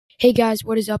Hey guys,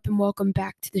 what is up and welcome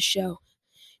back to the show.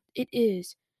 It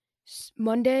is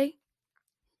Monday,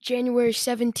 January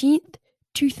 17th,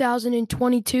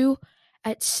 2022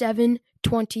 at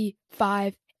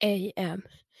 7:25 a.m.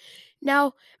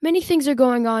 Now, many things are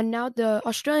going on now. The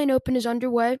Australian Open is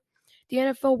underway, the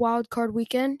NFL wildcard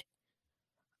weekend.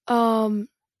 And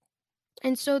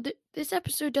so this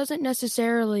episode doesn't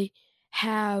necessarily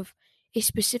have a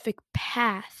specific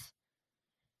path,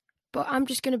 but I'm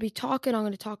just going to be talking. I'm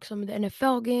going to talk some of the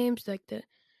NFL games,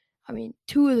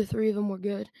 two of the three of them were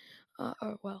good. I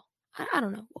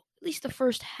don't know. Well, at least the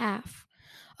first half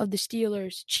of the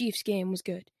Steelers-Chiefs game was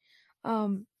good.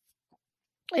 We'll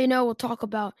talk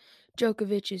about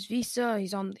Djokovic's visa.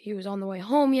 He was on the way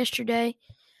home yesterday.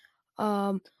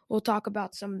 We'll talk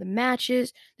about some of the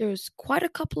matches. There was quite a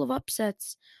couple of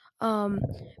upsets,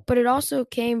 but it also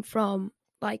came from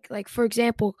like for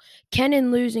example,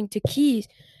 Kenin losing to Keys,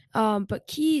 but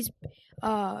Keys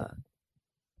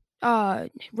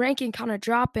ranking kind of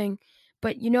dropping,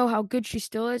 but you know how good she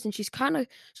still is, and she's kind of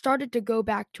started to go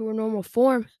back to her normal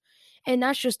form, and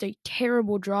that's just a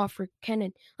terrible draw for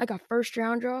Kenin, like a first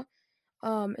round draw,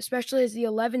 especially as the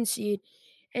 11 seed.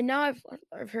 And now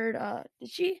I've heard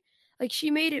she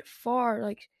made it far,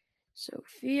 like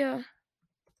Sophia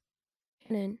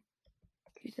Kenin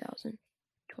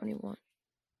 2021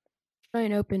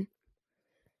 Australian Open.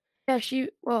 Yeah, she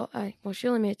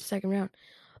only made it to second round.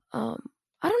 I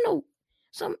don't know,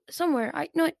 somewhere. I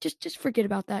no, just forget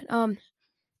about that.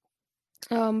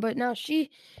 But now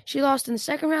she lost in the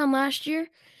second round last year.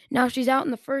 Now she's out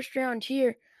in the first round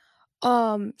here.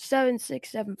 7-6,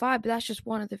 7-5. But that's just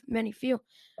one of the many few.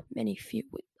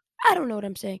 I don't know what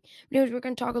I'm saying. Anyways, we're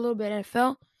gonna talk a little bit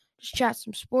NFL. Just chat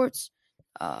some sports.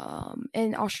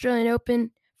 And Australian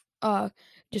Open.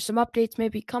 Just some updates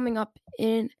maybe coming up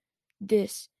in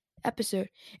this episode.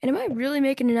 And am I really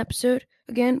making an episode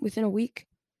again within a week?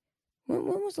 When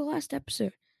was the last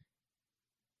episode?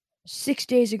 6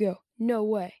 days ago. No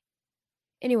way.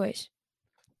 Anyways,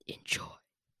 enjoy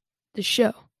the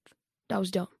show. That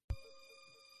was dumb.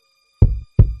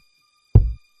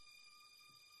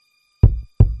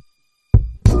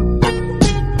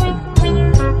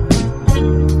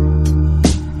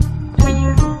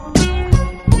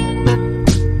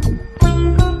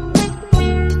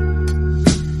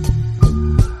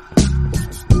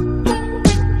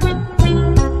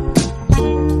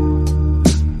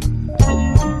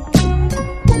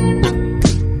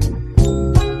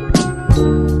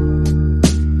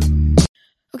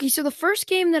 Okay, so the first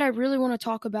game that I really want to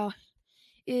talk about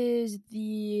is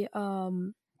the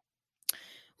one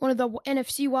of the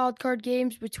NFC wildcard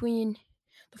games between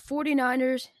the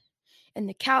 49ers and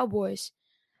the Cowboys.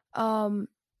 And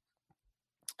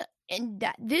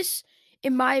this,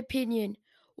 in my opinion,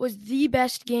 was the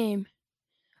best game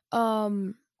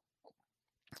out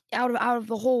of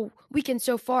the whole weekend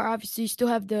so far. Obviously, you still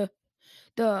have the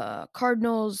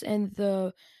Cardinals and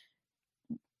the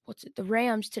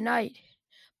Rams tonight,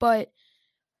 but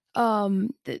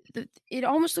it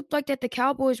almost looked like that the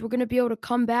Cowboys were going to be able to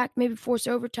come back, maybe force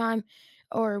overtime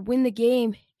or win the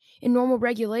game in normal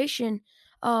regulation.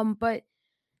 But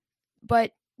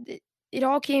it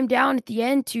all came down at the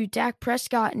end to Dak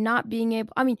Prescott not being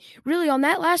able. I mean, really, on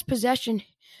that last possession,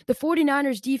 the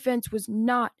 49ers defense was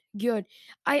not good.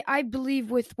 I believe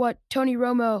with what Tony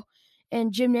Romo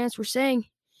and Jim Nantz were saying,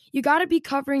 you got to be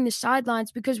covering the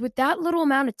sidelines, because with that little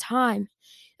amount of time,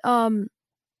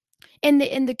 and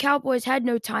the Cowboys had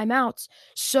no timeouts.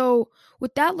 So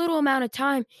with that little amount of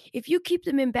time, if you keep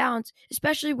them in bounds,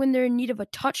 especially when they're in need of a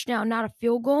touchdown, not a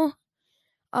field goal,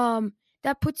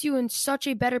 that puts you in such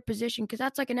a better position, because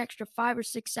that's like an extra 5 or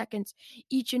 6 seconds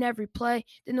each and every play.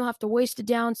 Then they'll have to waste it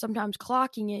down, sometimes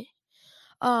clocking it.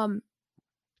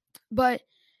 But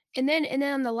and then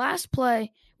on the last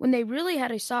play, when they really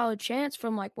had a solid chance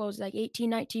from 18,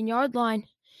 19 yard line,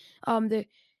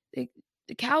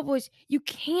 the Cowboys, you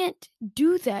can't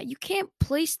do that. You can't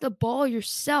place the ball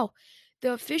yourself.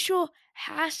 The official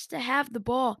has to have the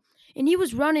ball, and he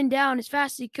was running down as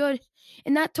fast as he could,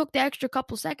 and that took the extra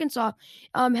couple seconds off.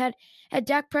 Had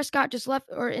Dak Prescott just left,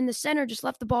 or in the center, just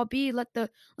left the ball be, let the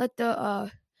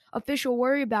official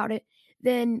worry about it,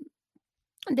 then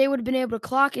they would have been able to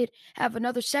clock it, have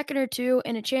another second or two,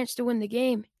 and a chance to win the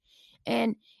game.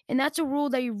 And that's a rule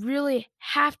that you really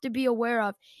have to be aware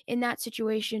of in that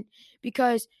situation,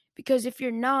 because if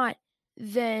you're not,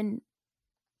 then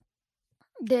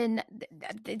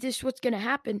this is what's going to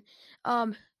happen.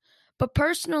 But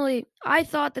personally, I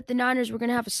thought that the Niners were going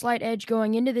to have a slight edge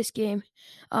going into this game.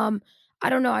 I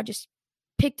don't know. I just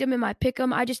picked them in my pick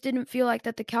 'em. I just didn't feel like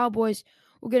that the Cowboys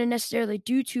were going to necessarily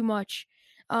do too much.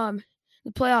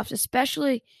 the playoffs,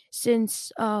 especially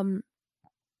since the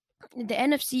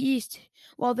NFC East,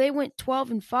 while they went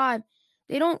 12-5,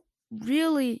 they don't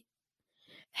really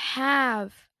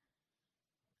have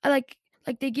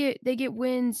they get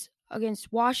wins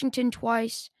against Washington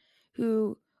twice,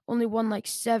 who only won like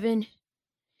seven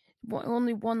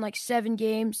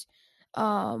games.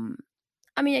 I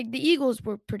mean, like, the Eagles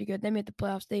were pretty good. They made the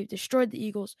playoffs. They destroyed the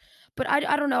Eagles, but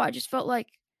I don't know. I just felt like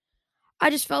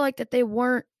that they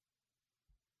weren't,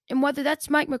 and whether that's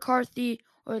Mike McCarthy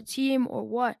or the team or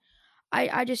what,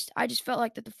 I just felt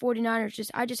like that the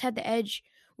 49ers I just had the edge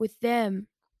with them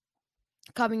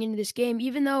coming into this game,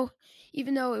 even though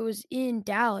it was in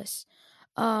Dallas.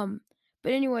 Um,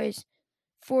 but anyways,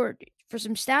 for for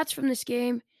some stats from this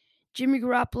game, Jimmy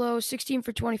Garoppolo 16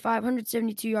 for 25,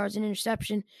 172 yards and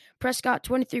interception. Prescott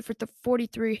 23 for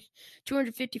 43,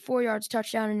 254 yards,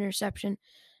 touchdown and interception.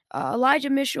 Elijah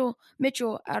Mitchell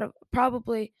out of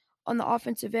probably on the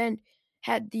offensive end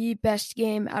had the best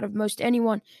game out of most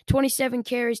anyone. 27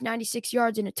 carries, 96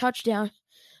 yards and a touchdown.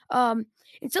 And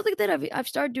something that I've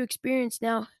started to experience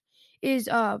now is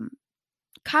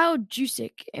Kyle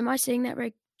Juszczyk. Am I saying that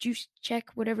right? Juszczyk,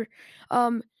 whatever.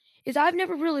 Um, is I've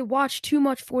never really watched too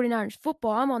much 49ers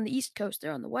football. I'm on the East Coast,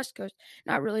 they're on the West Coast,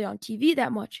 not really on TV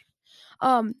that much.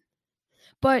 Um,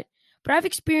 but I've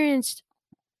experienced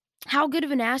how good of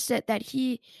an asset that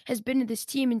he has been to this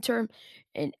team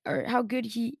or how good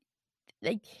he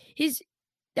like his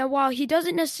that while he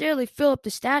doesn't necessarily fill up the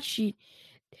stat sheet,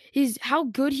 how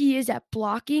good he is at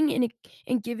blocking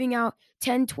and giving out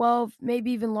 10, 12,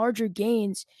 maybe even larger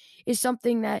gains is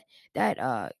something that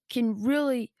can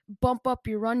really bump up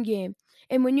your run game.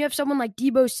 And when you have someone like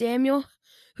Deebo Samuel,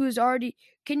 who's already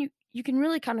you can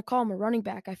really kind of call him a running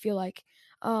back, I feel like.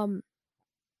 Um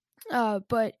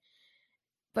but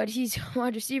he's a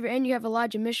wide receiver, and you have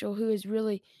Elijah Mitchell, who has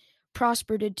really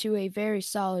prospered into a very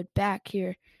solid back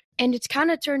here. And it's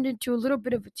kind of turned into a little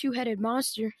bit of a two-headed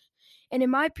monster. And in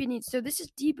my opinion, so this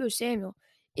is Deebo Samuel.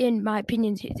 In my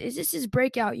opinion, is this his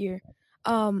breakout year?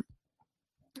 Um,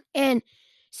 and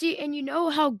and you know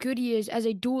how good he is as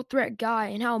a dual threat guy,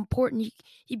 and how important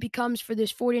he becomes for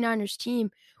this 49ers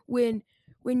team when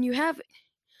you have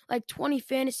like 20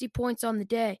 fantasy points on the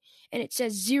day and it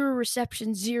says 0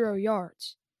 receptions, 0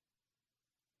 yards.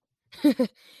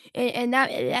 and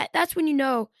that's when you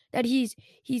know that he's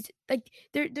like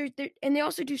they're and they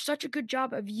also do such a good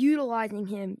job of utilizing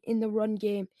him in the run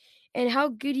game, and how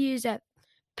good he is at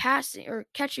passing or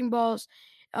catching balls,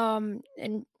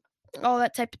 and all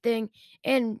that type of thing,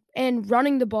 and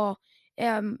running the ball.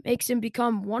 Makes him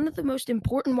become one of the most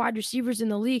important wide receivers in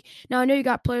the league. Now I know you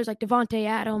got players like Devontae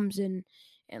Adams and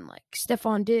like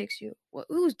Stephon Diggs,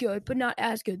 who's good but not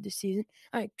as good this season.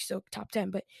 So top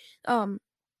 10, but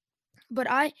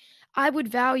I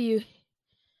would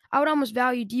almost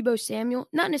value Deebo Samuel,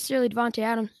 not necessarily Devontae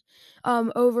Adams,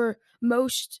 over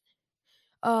most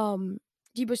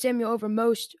Deebo Samuel over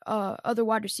most other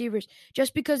wide receivers,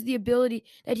 just because the ability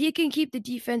that he can keep the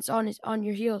defense on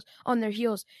their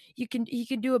heels. He can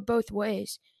do it both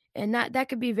ways, and that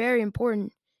could be very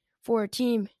important for a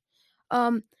team.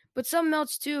 But something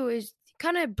else too is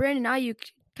kind of Brandon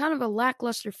Ayuk, kind of a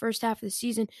lackluster first half of the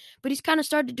season, but he's kind of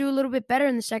started to do a little bit better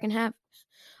in the second half.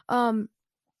 And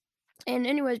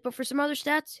anyways, but for some other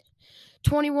stats,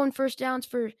 21 first downs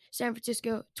for San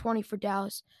Francisco, 20 for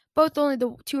Dallas. Both only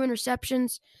the 2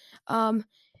 interceptions.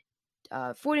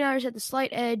 49ers had the slight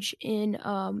edge in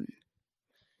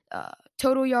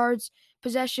total yards,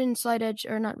 possession, slight edge,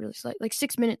 or not really slight, like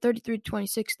 6 minute,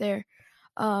 33-26 there.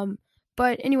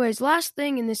 But anyways, last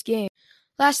thing, this game,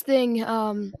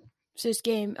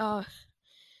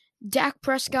 Dak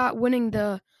Prescott winning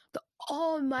the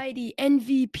almighty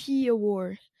MVP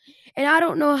award. And I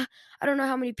don't know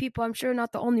how many people, I'm sure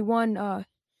not the only one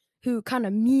who kind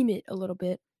of meme it a little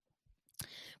bit.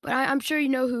 But I'm sure you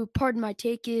know who Pardon My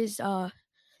Take is,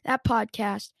 that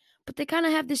podcast. But they kind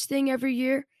of have this thing every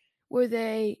year where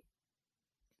they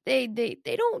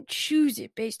don't choose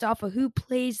it based off of who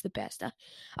plays the best.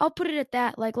 I'll put it at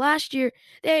that. Like last year,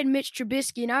 they had Mitch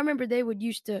Trubisky, and I remember they would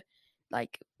used to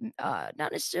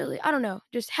not necessarily, I don't know,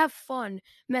 just have fun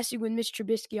messing with Mitch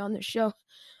Trubisky on their show.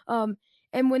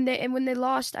 And when they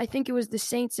lost, I think it was the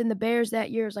Saints and the Bears that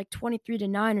year. It was like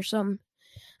 23-9 or something.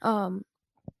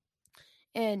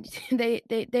 And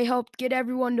they helped get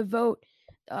everyone to vote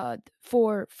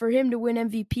for him to win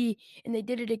MVP, and they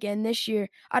did it again this year.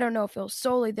 I don't know if it was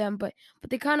solely them, but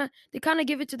they kind of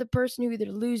give it to the person who either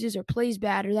loses or plays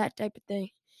bad or that type of thing.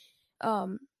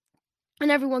 And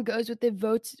everyone goes with it,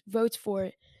 votes for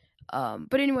it.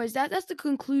 But anyways, that's the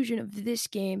conclusion of this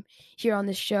game here on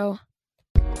this show.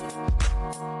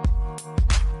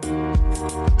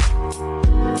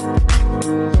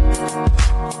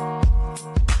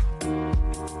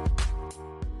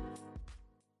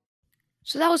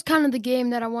 So that was kind of the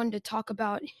game that I wanted to talk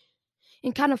about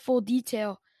in kind of full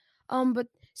detail. But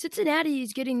Cincinnati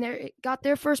is got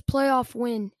their first playoff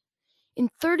win in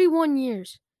 31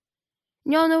 years.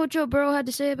 Y'all know what Joe Burrow had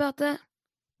to say about that?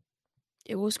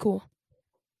 It was cool.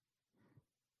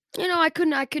 I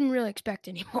couldn't really expect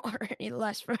any more or any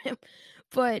less from him.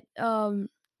 But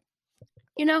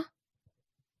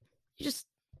just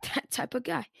that type of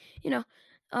guy.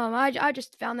 I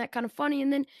just found that kind of funny.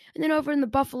 And then over in the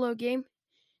Buffalo game,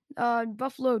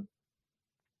 Buffalo,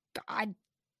 I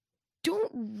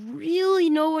don't really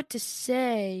know what to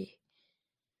say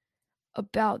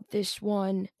about this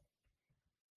one,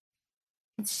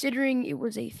 considering it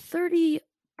was a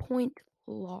 30-point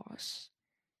loss.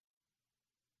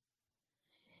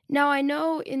 Now I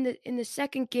know in the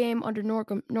second game under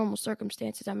normal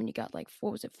circumstances, I mean you got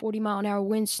 40-mile-an-hour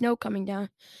wind, snow coming down.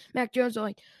 Mac Jones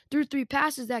only threw 3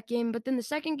 passes that game, but then the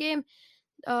second game,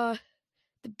 the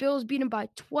Bills beat him by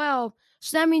 12.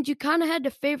 So that means you kind of had to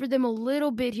favor them a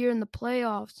little bit here in the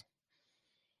playoffs.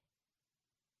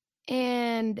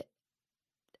 And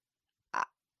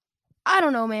I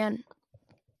don't know, man.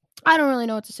 I don't really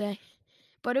know what to say.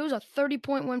 But it was a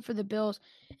 30-point win for the Bills.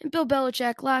 And Bill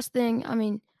Belichick, last thing, I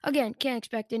mean, again, can't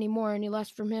expect any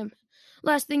less from him.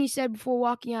 Last thing he said before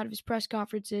walking out of his press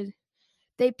conference is,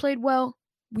 they played well,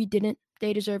 we didn't.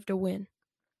 They deserved a win.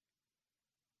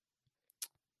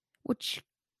 Which,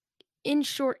 in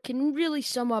short, can really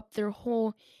sum up their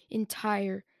whole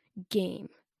entire game.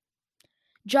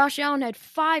 Josh Allen had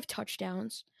 5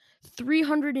 touchdowns,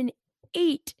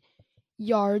 308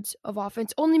 yards of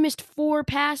offense, only missed 4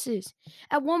 passes.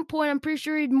 At one point, I'm pretty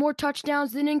sure he had more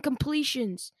touchdowns than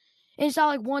incompletions. And it's not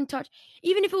like one touch.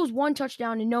 Even if it was 1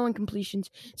 touchdown and no incompletions,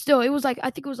 still, I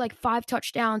think it was 5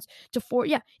 touchdowns to 4.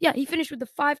 Yeah, he finished with the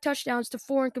 5 touchdowns to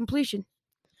 4 incompletion.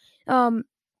 And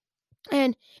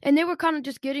they were kind of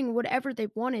just getting whatever they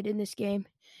wanted in this game.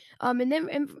 And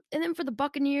then for the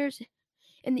Buccaneers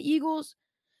and the Eagles,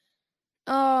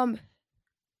 I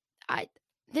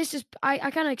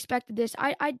kind of expected this.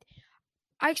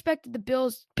 I expected the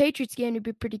Bills-Patriots game to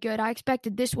be pretty good. I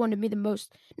expected this one to be the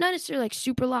most, not necessarily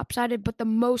super lopsided, but the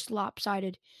most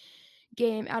lopsided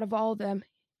game out of all of them.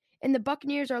 And the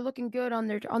Buccaneers are looking good on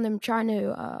them trying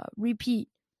to repeat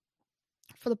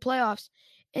for the playoffs.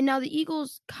 And now the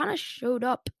Eagles kind of showed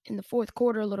up in the fourth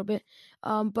quarter a little bit,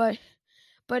 but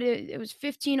it was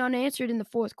 15 unanswered in the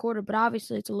fourth quarter. But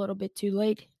obviously, it's a little bit too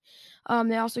late.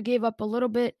 They also gave up a little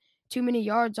bit too many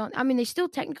yards on. I mean, they still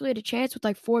technically had a chance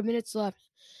with 4 minutes left.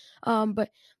 But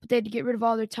they had to get rid of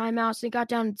all their timeouts. They got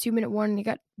down to 2-minute warning.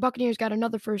 Buccaneers got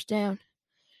another first down,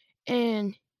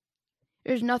 and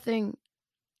there's nothing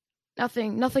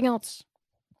else.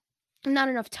 Not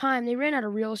enough time. They ran out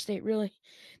of real estate. Really,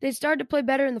 they started to play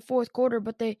better in the fourth quarter,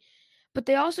 but they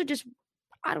also just,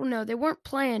 I don't know. They weren't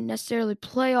playing necessarily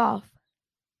playoff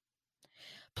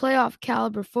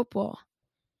caliber football.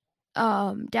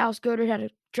 Dallas Goedert had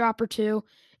a drop or 2.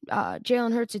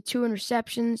 Jalen Hurts had 2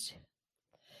 interceptions.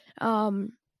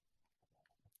 And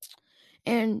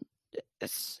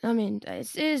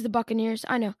it is the Buccaneers,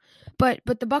 I know, but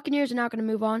the Buccaneers are not going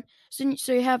to move on.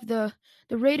 So you have the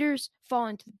Raiders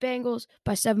falling to the Bengals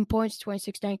by 7 points,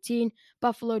 26-19.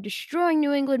 Buffalo destroying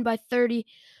New England by 30.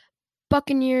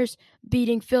 Buccaneers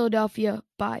beating Philadelphia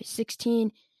by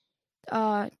 16.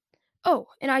 And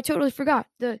I totally forgot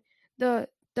the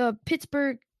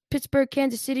Pittsburgh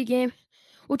Kansas City game,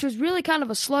 which was really kind of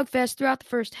a slugfest throughout the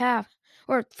first half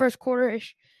or first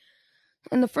quarter-ish.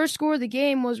 And the first score of the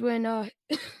game was when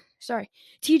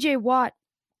TJ Watt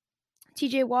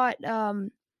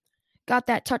got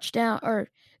that touchdown, or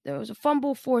there was a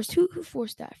fumble forced. Who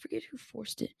forced that? I forget who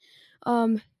forced it.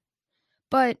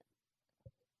 But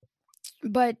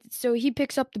so he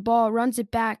picks up the ball, runs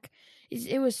it back.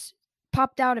 It was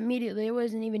popped out immediately. It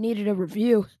wasn't even needed a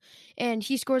review. And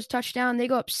he scores a touchdown. They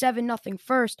go up 7-0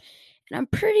 first. And I'm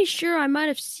pretty sure I might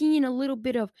have seen a little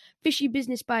bit of fishy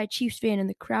business by a Chiefs fan in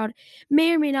the crowd.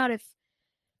 May or may not have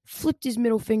flipped his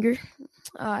middle finger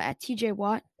at TJ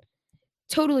Watt.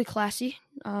 Totally classy.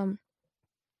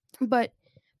 But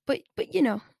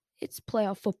it's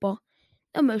playoff football.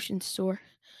 Emotions soar.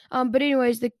 But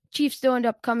anyways, the Chiefs still end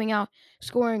up coming out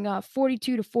scoring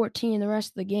 42-14 the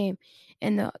rest of the game.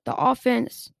 And the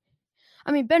offense,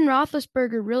 Ben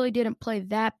Roethlisberger really didn't play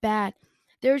that bad.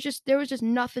 There was just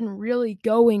nothing really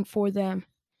going for them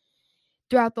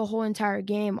throughout the whole entire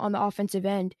game on the offensive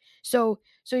end. So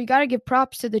you got to give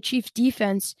props to the Chiefs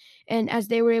defense, and as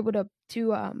they were able to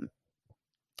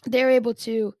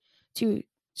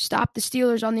stop the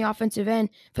Steelers on the offensive end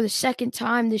for the second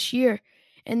time this year,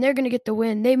 and they're going to get the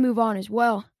win. They move on as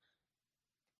well.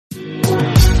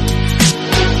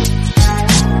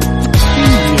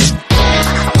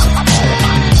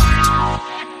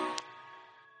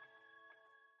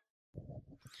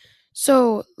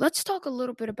 So let's talk a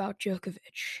little bit about Djokovic.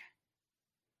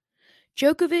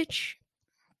 Djokovic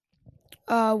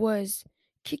was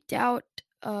kicked out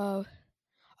of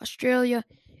Australia,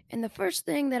 and the first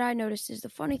thing that I noticed is the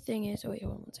funny thing is, hold on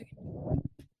 1 second.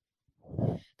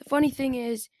 The funny thing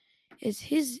is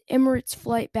his Emirates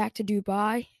flight back to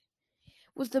Dubai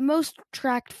was the most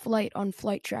tracked flight on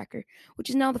Flight Tracker, which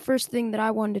is now the first thing that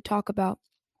I wanted to talk about.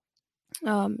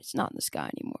 It's not in the sky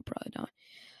anymore, probably not.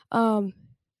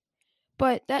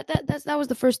 But that was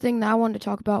the first thing that I wanted to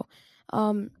talk about.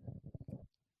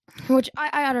 Which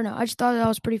I don't know. I just thought that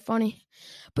was pretty funny.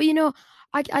 But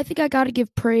I think I got to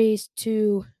give praise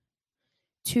to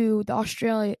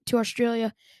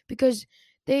Australia because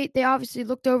they obviously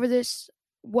looked over this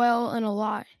well and a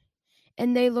lot,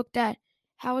 and they looked at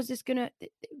how is this gonna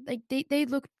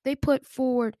they put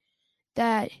forward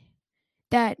that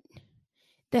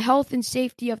the health and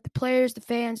safety of the players, the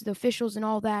fans, the officials, and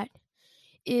all that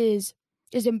is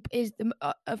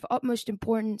of utmost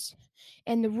importance.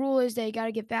 And the rule is they got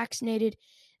to get vaccinated.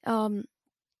 And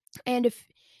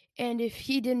if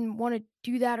he didn't want to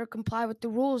do that or comply with the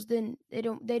rules, then they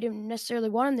didn't necessarily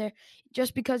want him there.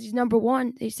 Just because he's number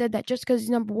one, they said that just because he's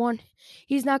number one,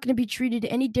 he's not going to be treated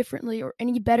any differently or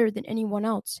any better than anyone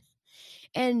else.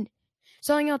 And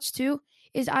something else too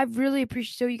is I've really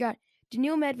appreciated. So you got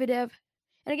Daniil Medvedev,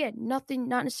 and again, not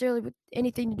necessarily with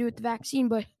anything to do with the vaccine,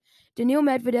 but Daniil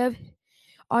Medvedev,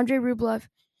 Andrei Rublev,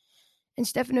 and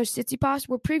Stefanos Tsitsipas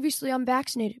were previously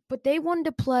unvaccinated, but they wanted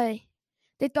to play.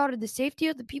 They thought of the safety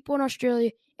of the people in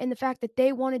Australia and the fact that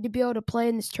they wanted to be able to play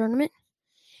in this tournament.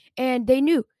 And they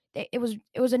knew it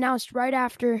was announced right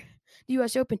after the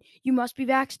U.S. Open. You must be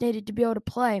vaccinated to be able to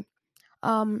play,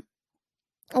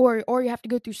 or you have to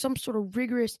go through some sort of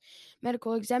rigorous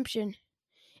medical exemption.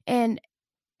 And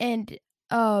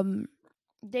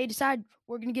they decided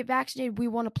we're going to get vaccinated. We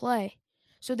want to play.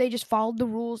 So they just followed the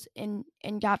rules and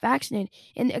got vaccinated.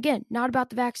 And again, not about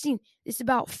the vaccine. It's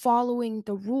about following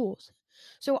the rules.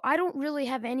 So I don't really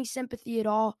have any sympathy at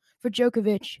all for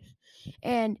Djokovic.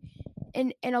 And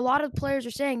a lot of players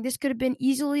are saying this could have been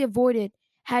easily avoided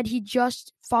had he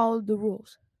just followed the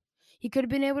rules. He could have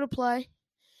been able to play.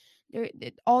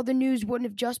 All the news wouldn't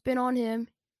have just been on him.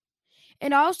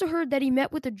 And I also heard that he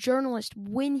met with a journalist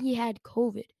when he had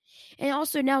COVID. And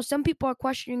also now some people are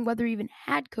questioning whether he even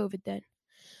had COVID then.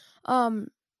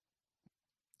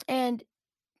 And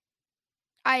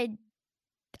I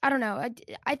don't know.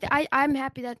 I'm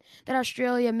happy that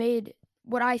Australia made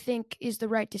what I think is the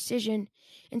right decision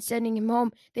in sending him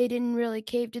home. They didn't really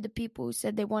cave to the people who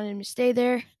said they wanted him to stay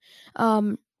there.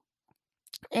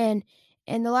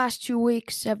 And the last 2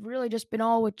 weeks have really just been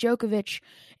all with Djokovic,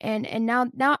 and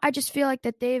now I just feel like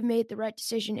that they've made the right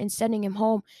decision in sending him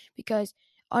home because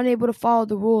unable to follow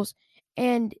the rules.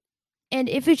 And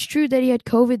if it's true that he had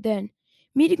COVID, then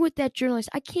meeting with that journalist,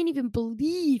 I can't even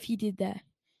believe he did that.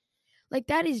 Like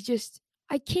that is just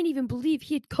I can't even believe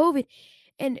he had COVID,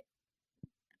 and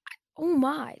oh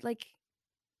my, like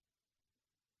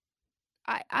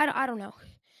I don't know,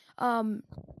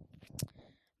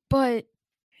 but.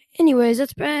 Anyways,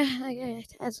 that's bad.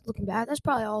 That's looking bad. That's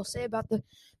probably all I'll say about the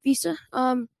visa.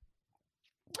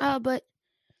 But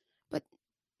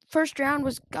first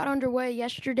round got underway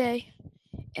yesterday,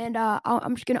 and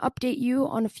I'm just gonna update you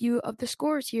on a few of the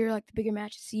scores here, like the bigger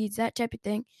match seeds, that type of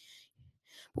thing.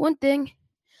 But one thing,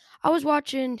 I was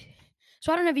watching.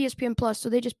 So I don't have ESPN Plus, so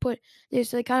they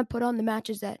kind of put on the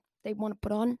matches that they want to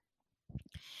put on.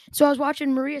 So I was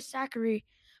watching Maria Sakkari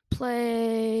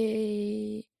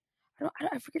play.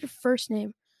 I forget her first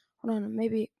name. Hold on,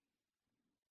 maybe.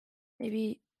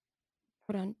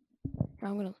 Hold on.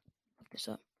 I'm gonna look this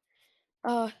up.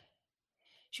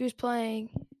 She was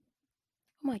playing. Oh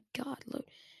my God, look,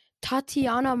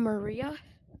 Tatiana Maria.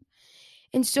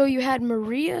 And so you had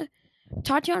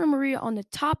Tatiana Maria on the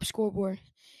top scoreboard,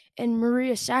 and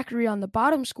Maria Sakkari on the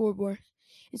bottom scoreboard.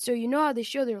 And so you know how they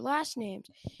show their last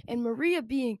names, and Maria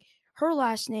being her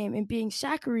last name and being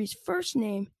Sakkari's first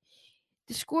name,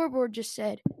 the scoreboard just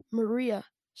said Maria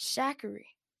Sakkari.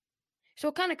 So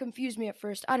it kind of confused me at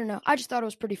first. I don't know. I just thought it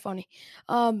was pretty funny.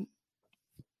 But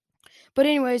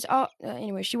anyways,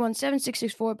 she won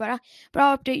 7-6, 6-4. But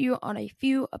I'll update you on a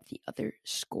few of the other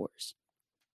scores.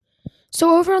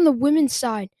 So over on the women's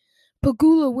side,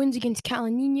 Pegula wins against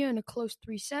Kalinina in a close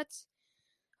 3 sets.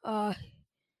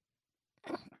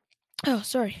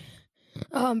 Sorry.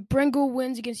 Brengle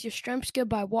wins against Yastremska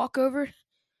by walkover,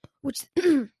 which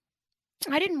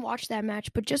I didn't watch that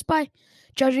match, but just by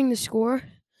judging the score,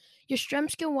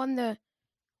 Yastremska won the.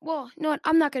 Well, no,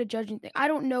 I'm not going to judge anything. I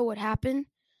don't know what happened,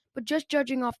 but just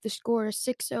judging off the score, a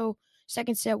 6-0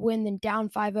 second set win, then down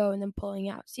 5-0, and then pulling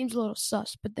out. Seems a little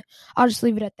sus, but I'll just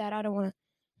leave it at that. I don't want to.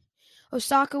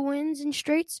 Osaka wins in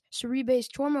straights. Sorribes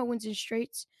Tormo wins in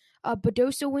straights.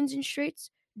 Badosa wins in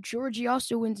straights. Georgie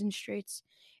also wins in straights.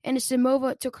 And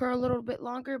Simova, it took her a little bit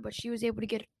longer, but she was able to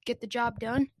get the job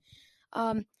done.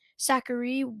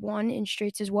 Sakkari won in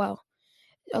straights as well,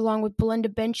 along with Belinda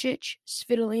Bencic,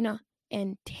 Svitolina,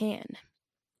 and Tan.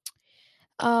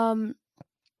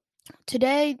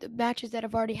 Today, the matches that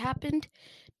have already happened,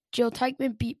 Jill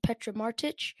Teichmann beat Petra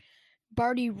Martic.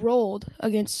 Barty rolled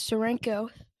against Serenko.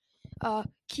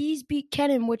 Keys beat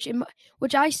Kenin, which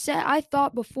I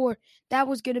thought before that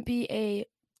was going to be a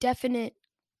definite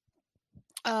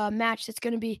match that's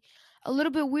going to be a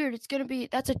little bit weird.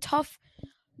 That's a tough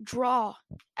draw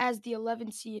as the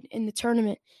 11th seed in the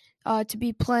tournament to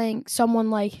be playing someone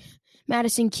like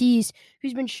Madison Keys,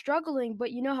 who's been struggling,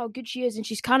 but you know how good she is, and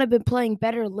she's kind of been playing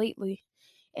better lately.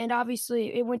 And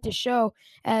obviously, it went to show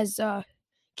as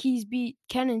Keys beat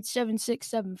Kenin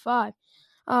 7-6, 7-5.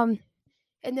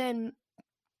 And then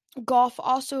Gauff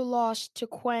also lost to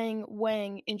Quang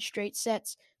Wang in straight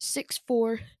sets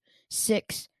 6-4,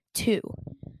 6-2.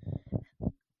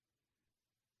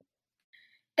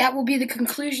 That will be the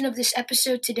conclusion of this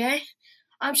episode today.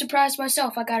 I'm surprised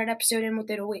myself I got an episode in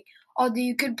within a week, although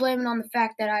you could blame it on the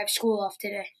fact that I have school off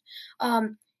today.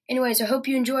 Anyways, I hope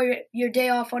you enjoy your day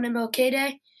off on MLK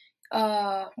Day,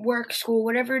 work, school,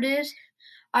 whatever it is.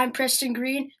 I'm Preston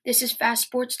Green. This is Fast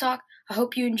Sports Talk. I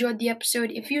hope you enjoyed the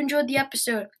episode. If you enjoyed the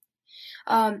episode,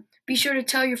 be sure to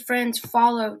tell your friends,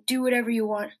 follow, do whatever you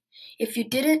want. If you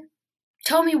didn't,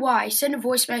 tell me why. Send a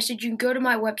voice message. You can go to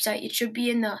my website. It should be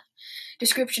in the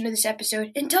description of this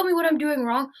episode, and tell me what I'm doing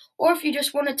wrong, or if you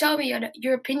just want to tell me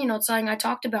your opinion on something I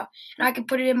talked about, and I can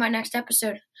put it in my next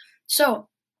episode. So,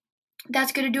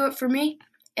 that's going to do it for me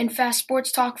and Fast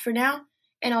Sports Talk for now,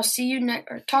 and I'll see you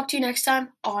talk to you next time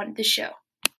on the show.